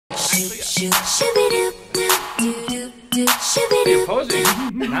You're posing.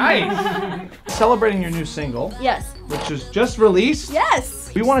 Nice. Celebrating your new single. Yes. Which was just released.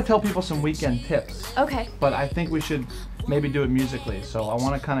 Yes. We want to tell people some weekend tips. Okay. But I think we should maybe do it musically. So I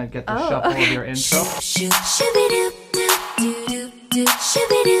want to kind of get the shuffle of your intro.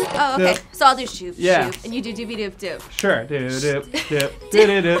 Oh, okay. So I'll do shoop, Yeah. shoop, and you do doobie doop doop. Sure. Doop doop doop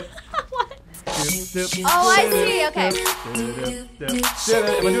doop doop. What? Doop, doop, Oh, I see. Okay. doop, doop, doop, doop. Am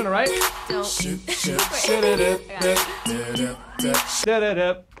I doing it right? Don't.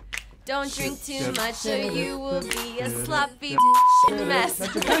 Don't drink too much or you will be a sloppy mess.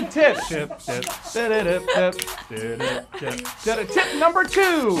 That's a good tip. Tip number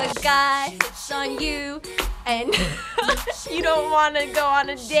 2. A guy hits on you and you don't want to go on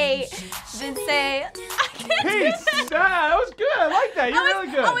a date, then say, I can't. Peace. That was good. I like that. You're really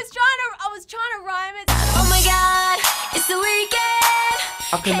good. I was trying to rhyme it. Oh my God, it's the weekend.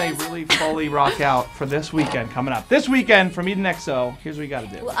 How can they really fully rock out for this weekend coming up? This weekend from Eden XO, here's what you gotta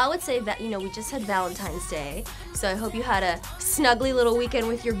do. Well, I would say that, we just had Valentine's Day, so I hope you had a snuggly little weekend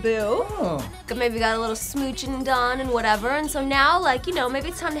with your boo. Oh. Maybe got a little smooching done and whatever, and so now, maybe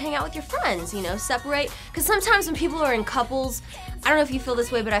it's time to hang out with your friends, separate. Because sometimes when people are in couples, I don't know if you feel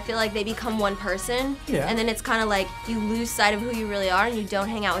this way, but I feel like they become one person. Yeah. And then it's kind of like you lose sight of who you really are and you don't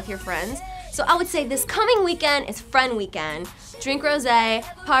hang out with your friends. So I would say this coming weekend is friend weekend. Drink rosé,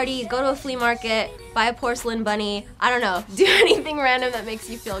 party, go to a flea market, buy a porcelain bunny. I don't know, do anything random that makes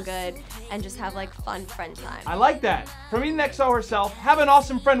you feel good, and just have fun friend time. I like that. From Eden XO herself, have an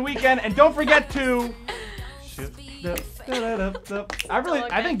awesome friend weekend, and don't forget to.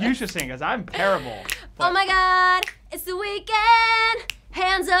 I think you should sing, because I'm terrible. But... Oh my God, it's the weekend.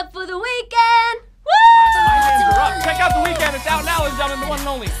 Hands up for the weekend. My hands are up. Check out The Weekend. It's out now, ladies and gentlemen, the one and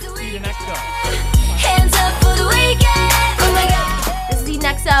only Eden XO. Hands up for the weekend. Oh my God. This is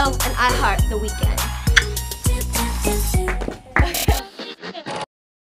Eden XO and iHeart The Weekend.